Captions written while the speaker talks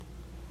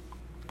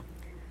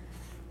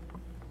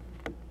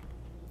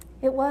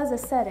It was a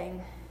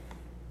setting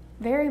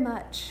very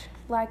much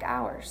like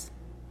ours.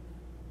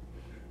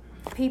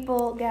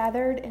 People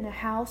gathered in a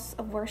house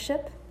of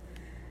worship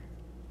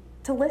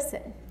to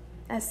listen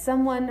as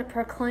someone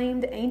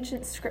proclaimed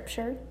ancient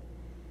scripture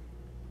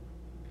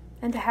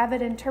and to have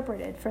it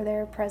interpreted for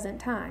their present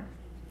time.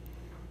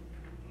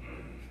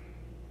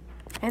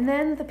 And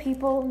then the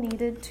people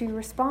needed to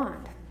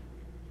respond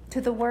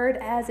to the word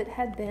as it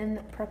had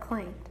been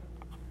proclaimed.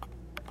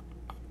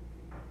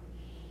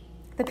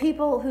 The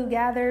people who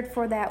gathered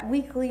for that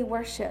weekly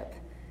worship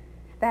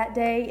that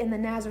day in the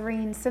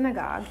Nazarene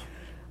synagogue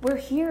were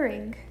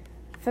hearing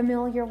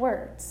familiar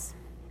words,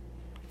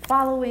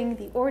 following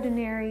the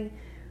ordinary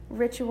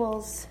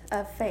rituals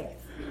of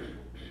faith,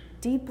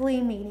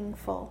 deeply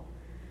meaningful,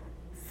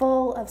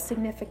 full of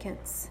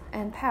significance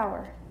and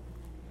power.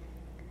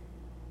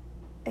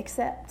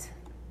 Except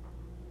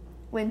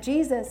when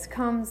Jesus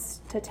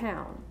comes to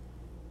town,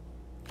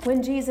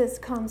 when Jesus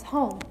comes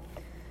home,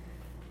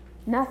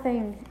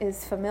 nothing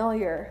is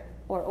familiar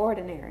or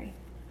ordinary.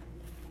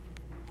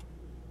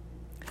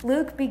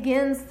 Luke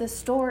begins the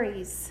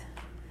stories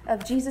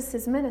of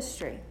Jesus'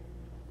 ministry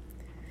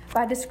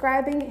by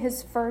describing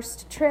his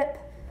first trip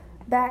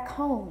back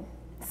home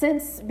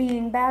since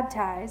being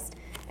baptized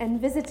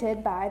and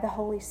visited by the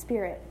Holy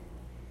Spirit.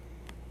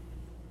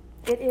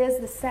 It is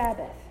the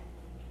Sabbath,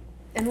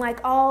 and like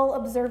all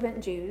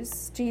observant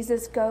Jews,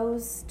 Jesus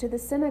goes to the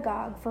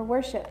synagogue for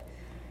worship,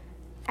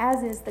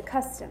 as is the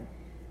custom.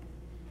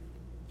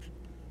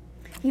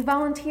 He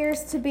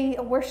volunteers to be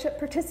a worship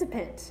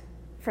participant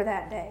for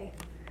that day.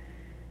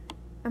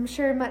 I'm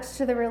sure much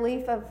to the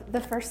relief of the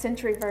first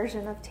century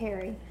version of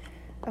Terry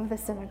of the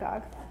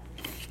synagogue.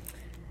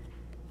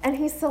 And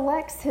he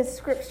selects his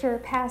scripture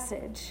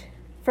passage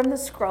from the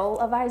scroll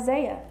of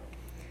Isaiah,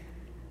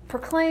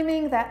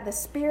 proclaiming that the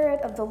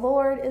Spirit of the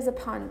Lord is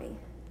upon me,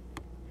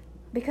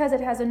 because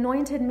it has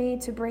anointed me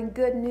to bring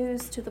good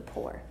news to the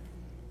poor,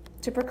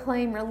 to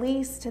proclaim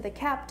release to the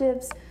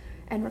captives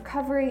and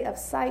recovery of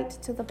sight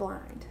to the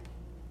blind,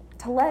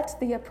 to let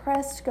the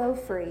oppressed go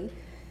free,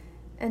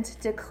 and to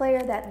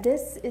declare that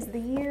this is the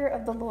year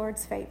of the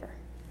Lord's favor.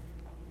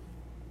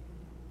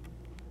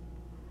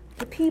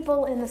 The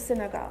people in the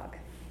synagogue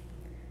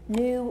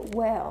knew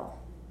well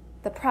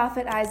the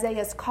prophet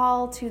Isaiah's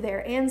call to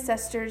their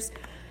ancestors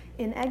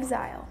in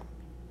exile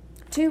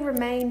to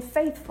remain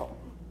faithful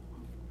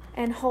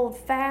and hold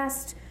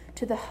fast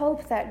to the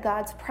hope that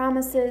God's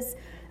promises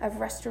of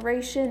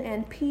restoration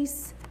and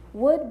peace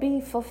would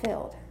be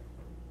fulfilled.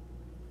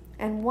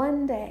 And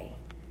one day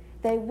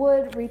they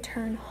would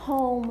return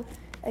home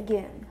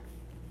again,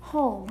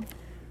 home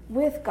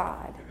with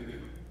God,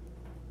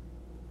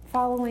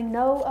 following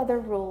no other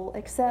rule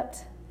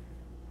except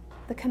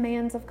the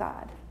commands of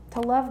God, to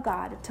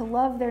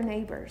love their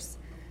neighbors,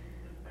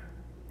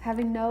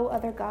 having no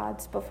other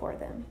gods before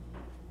them.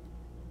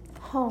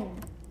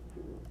 Home,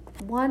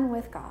 one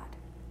with God.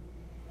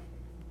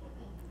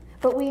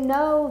 But we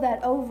know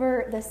that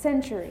over the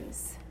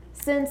centuries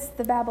since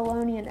the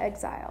Babylonian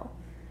exile,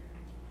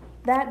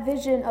 that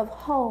vision of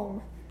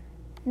home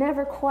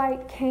never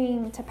quite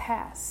came to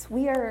pass.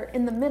 We are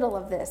in the middle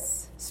of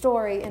this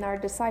story in our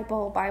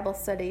disciple Bible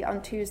study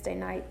on Tuesday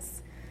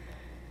nights.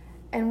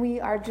 And we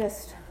are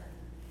just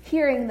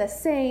hearing the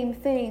same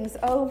things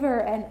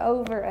over and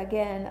over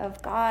again of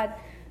God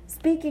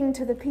speaking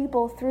to the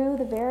people through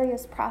the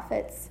various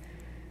prophets.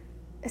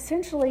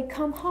 Essentially,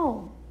 come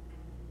home.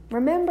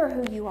 Remember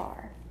who you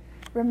are.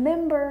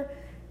 Remember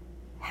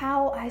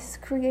how I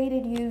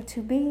created you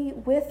to be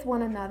with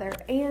one another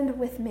and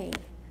with me.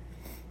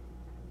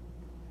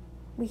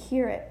 We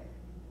hear it.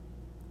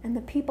 And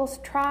the people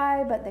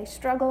try, but they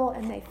struggle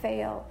and they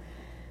fail.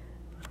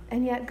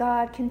 And yet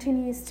God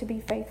continues to be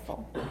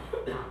faithful,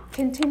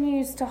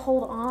 continues to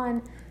hold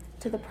on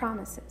to the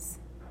promises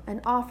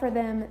and offer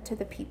them to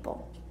the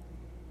people.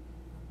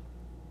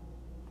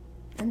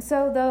 And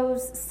so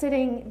those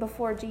sitting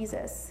before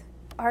Jesus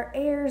are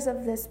heirs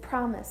of this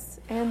promise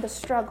and the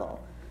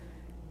struggle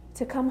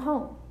to come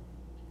home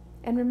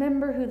and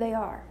remember who they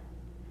are.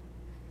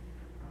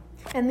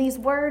 And these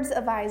words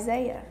of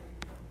Isaiah,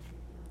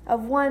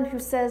 of one who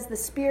says, "The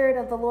Spirit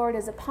of the Lord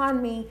is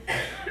upon me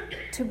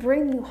to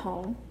bring you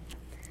home,"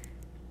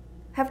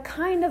 have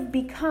kind of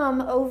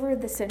become, over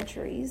the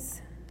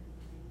centuries,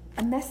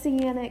 a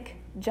messianic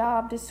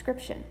job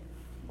description.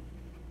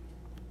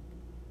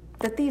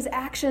 That these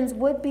actions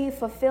would be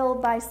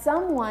fulfilled by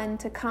someone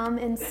to come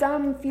in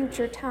some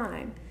future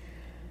time,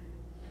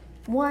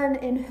 one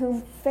in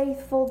whom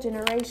faithful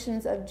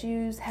generations of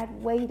Jews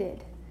had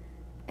waited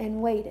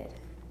and waited.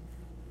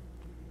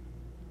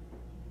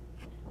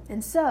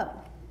 And so,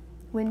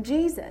 when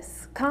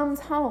Jesus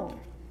comes home,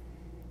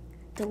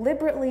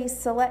 deliberately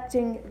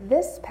selecting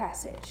this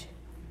passage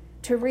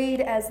to read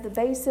as the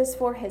basis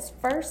for his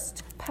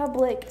first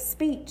public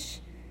speech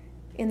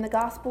in the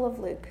Gospel of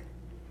Luke,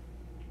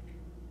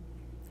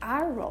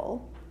 our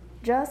role,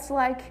 just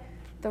like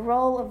the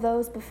role of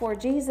those before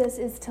Jesus,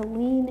 is to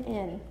lean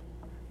in,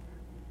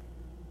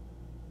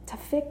 to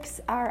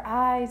fix our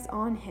eyes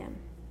on him,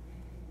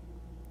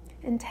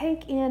 and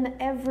take in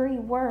every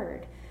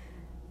word,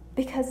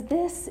 because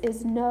this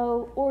is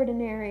no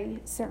ordinary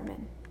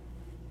sermon.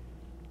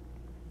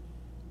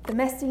 The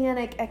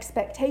messianic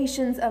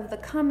expectations of the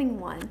coming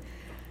one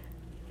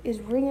is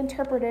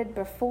reinterpreted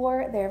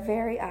before their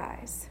very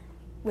eyes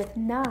with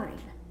 9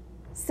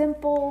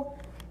 simple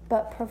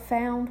but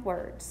profound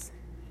words.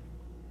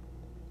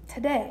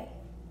 Today,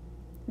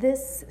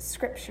 this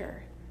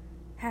scripture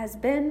has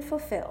been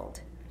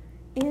fulfilled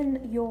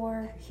in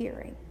your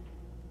hearing.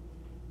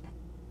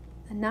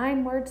 A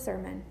 9-word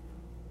sermon.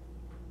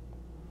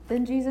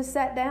 Then Jesus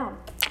sat down.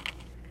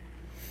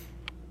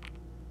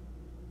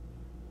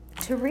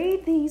 To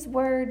read these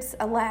words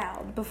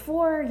aloud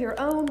before your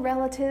own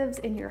relatives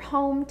in your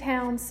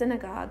hometown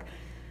synagogue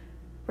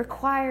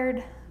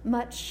required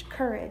much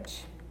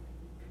courage,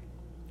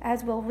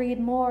 as we'll read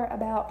more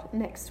about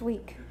next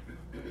week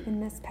in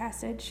this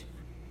passage.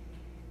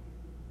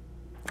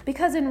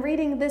 Because in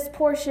reading this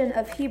portion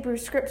of Hebrew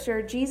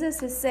Scripture,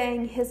 Jesus is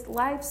saying his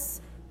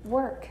life's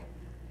work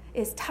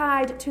is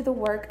tied to the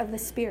work of the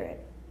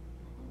Spirit.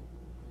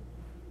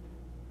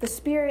 The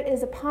Spirit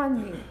is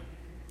upon me.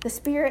 The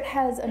Spirit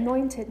has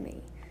anointed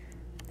me.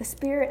 The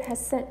Spirit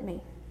has sent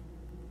me.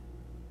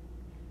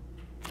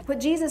 What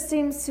Jesus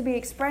seems to be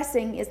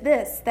expressing is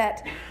this,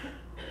 that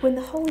when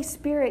the Holy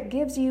Spirit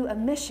gives you a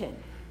mission,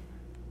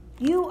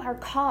 you are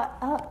caught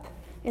up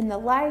in the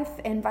life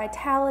and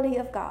vitality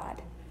of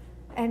God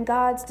and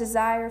God's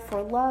desire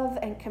for love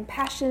and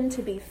compassion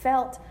to be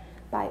felt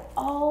by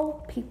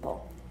all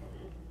people.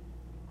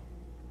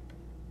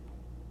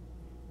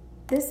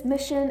 This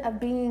mission of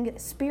being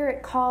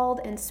Spirit-called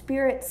and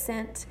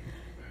Spirit-sent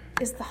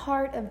is the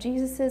heart of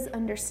Jesus'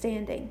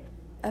 understanding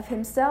of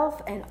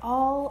himself and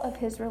all of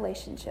his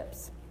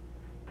relationships.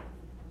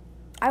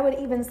 I would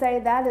even say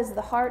that is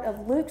the heart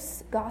of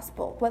Luke's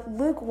gospel, what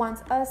Luke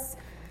wants us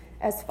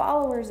as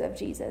followers of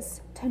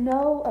Jesus to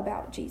know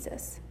about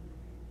Jesus.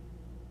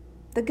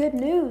 The good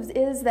news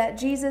is that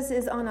Jesus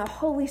is on a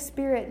Holy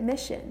Spirit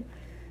mission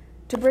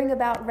to bring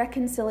about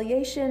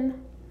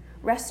reconciliation,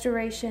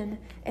 restoration,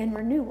 and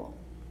renewal.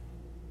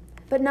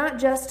 But not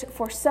just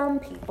for some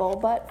people,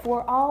 but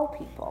for all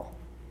people.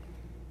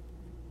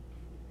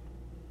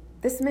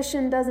 This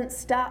mission doesn't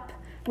stop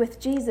with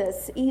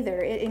Jesus either.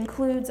 It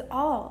includes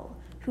all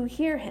who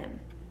hear him,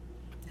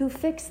 who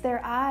fix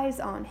their eyes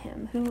on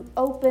him, who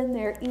open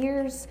their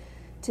ears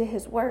to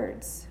his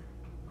words,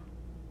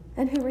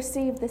 and who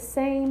receive the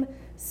same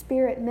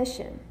Spirit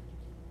mission.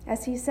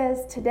 As he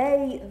says,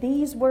 today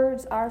these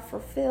words are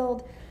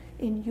fulfilled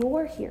in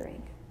your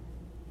hearing.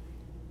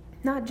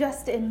 Not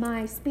just in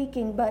my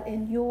speaking, but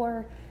in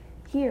your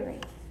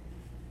hearing.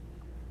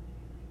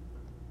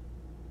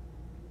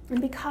 And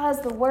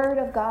because the Word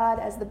of God,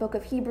 as the book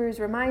of Hebrews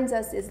reminds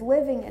us, is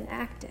living and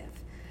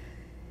active,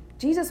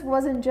 Jesus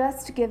wasn't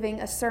just giving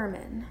a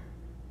sermon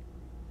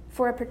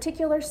for a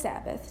particular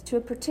Sabbath to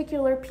a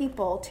particular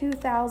people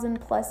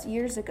 2,000 plus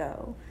years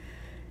ago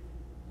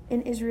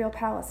in Israel,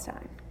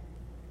 Palestine.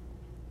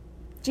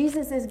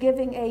 Jesus is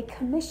giving a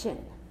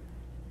commission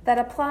that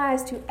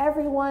applies to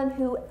everyone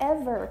who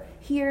ever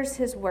hears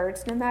his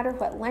words, no matter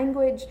what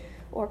language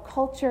or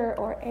culture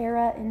or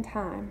era in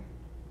time.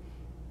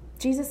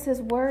 Jesus'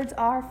 words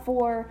are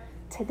for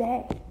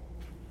today.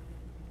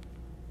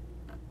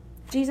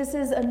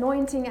 Jesus'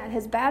 anointing at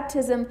his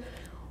baptism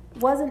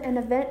wasn't an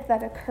event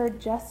that occurred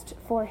just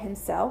for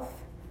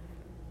himself.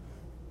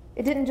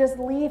 It didn't just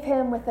leave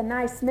him with a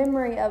nice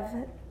memory of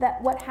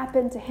that what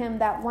happened to him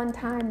that one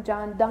time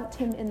John dunked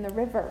him in the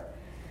river.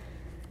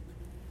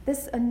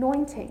 This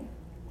anointing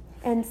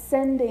and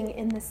sending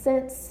in the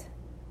sense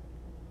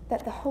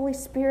that the Holy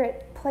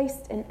Spirit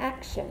placed in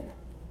action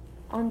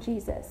on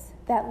Jesus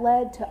that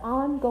led to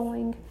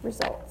ongoing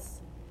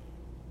results.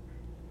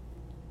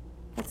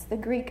 It's the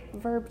Greek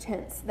verb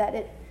tense that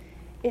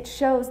it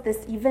shows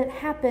this event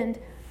happened,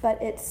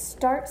 but it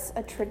starts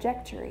a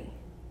trajectory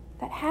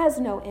that has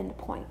no end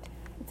point.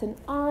 It's an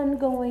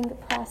ongoing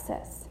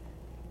process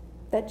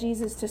that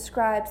Jesus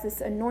describes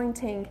this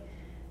anointing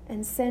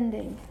and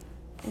sending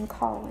and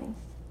calling.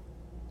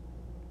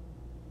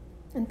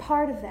 And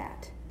part of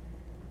that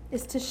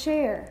is to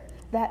share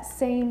that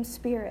same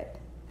Spirit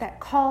that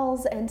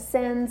calls and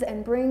sends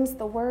and brings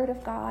the Word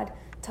of God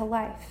to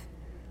life.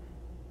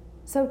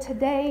 So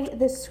today,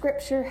 this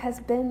scripture has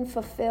been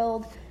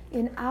fulfilled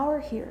in our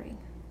hearing.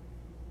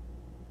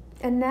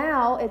 And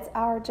now it's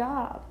our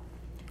job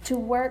to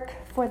work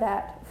for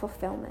that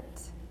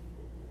fulfillment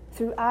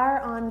through our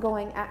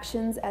ongoing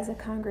actions as a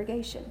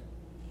congregation.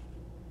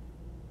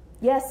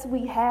 Yes,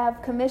 we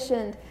have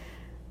commissioned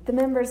the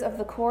members of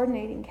the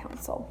coordinating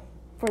council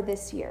for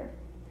this year,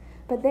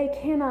 but they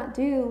cannot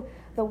do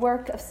the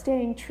work of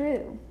staying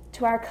true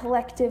to our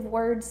collective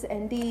words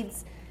and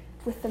deeds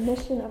with the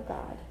mission of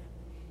God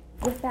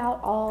without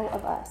all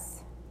of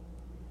us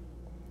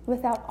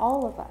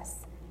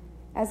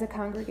as a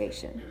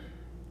congregation.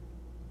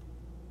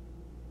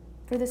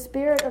 For the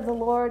Spirit of the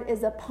Lord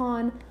is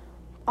upon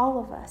all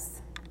of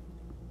us,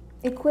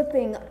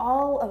 equipping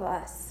all of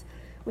us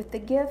with the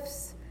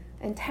gifts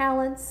and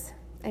talents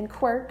and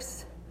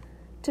quirks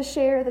to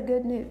share the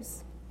good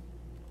news,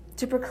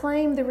 to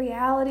proclaim the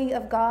reality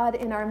of God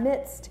in our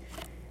midst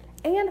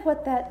and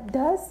what that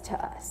does to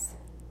us,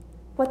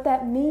 what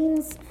that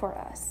means for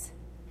us.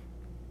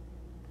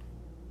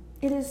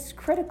 It is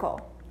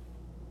critical.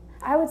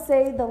 I would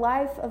say the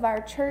life of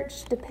our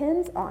church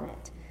depends on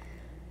it,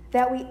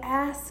 that we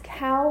ask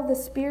how the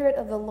Spirit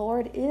of the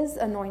Lord is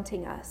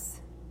anointing us,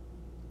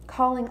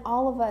 calling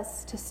all of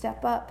us to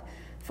step up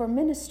for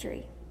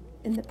ministry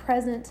in the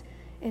present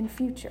and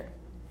future.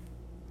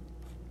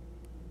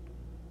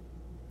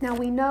 Now,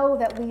 we know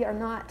that we are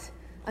not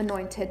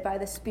anointed by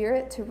the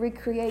Spirit to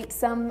recreate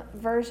some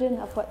version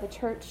of what the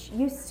church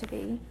used to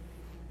be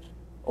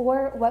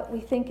or what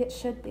we think it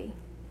should be.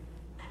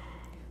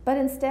 But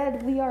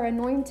instead, we are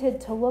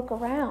anointed to look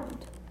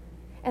around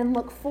and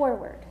look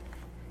forward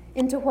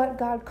into what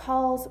God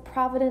calls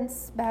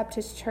Providence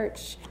Baptist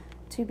Church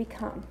to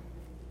become.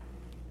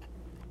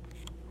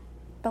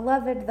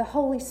 Beloved, the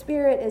Holy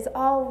Spirit is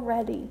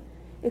already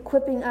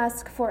equipping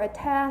us for a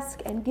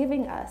task and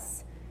giving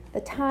us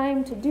the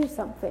time to do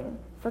something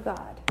for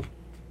God.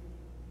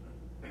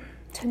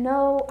 To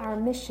know our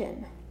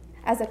mission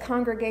as a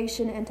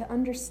congregation and to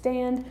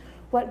understand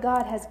what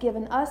God has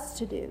given us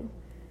to do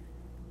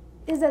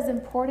is as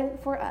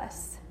important for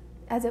us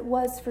as it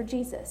was for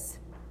Jesus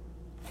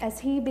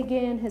as he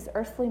began his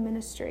earthly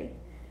ministry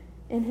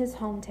in his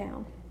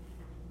hometown.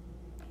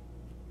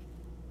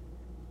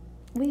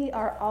 We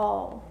are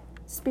all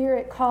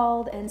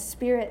Spirit-called and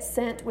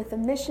Spirit-sent with a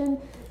mission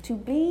to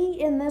be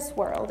in this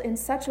world in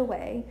such a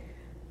way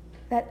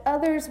that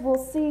others will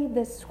see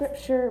this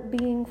scripture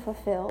being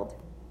fulfilled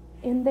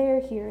in their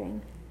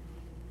hearing.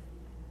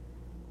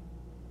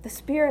 The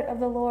Spirit of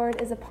the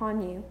Lord is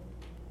upon you.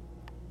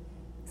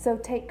 So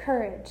take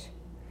courage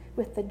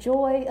with the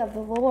joy of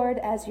the Lord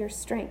as your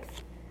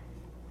strength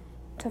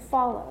to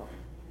follow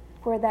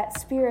where that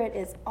Spirit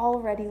is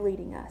already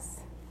leading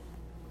us.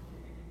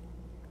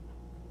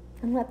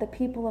 And let the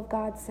people of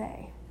God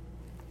say,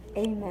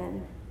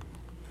 Amen.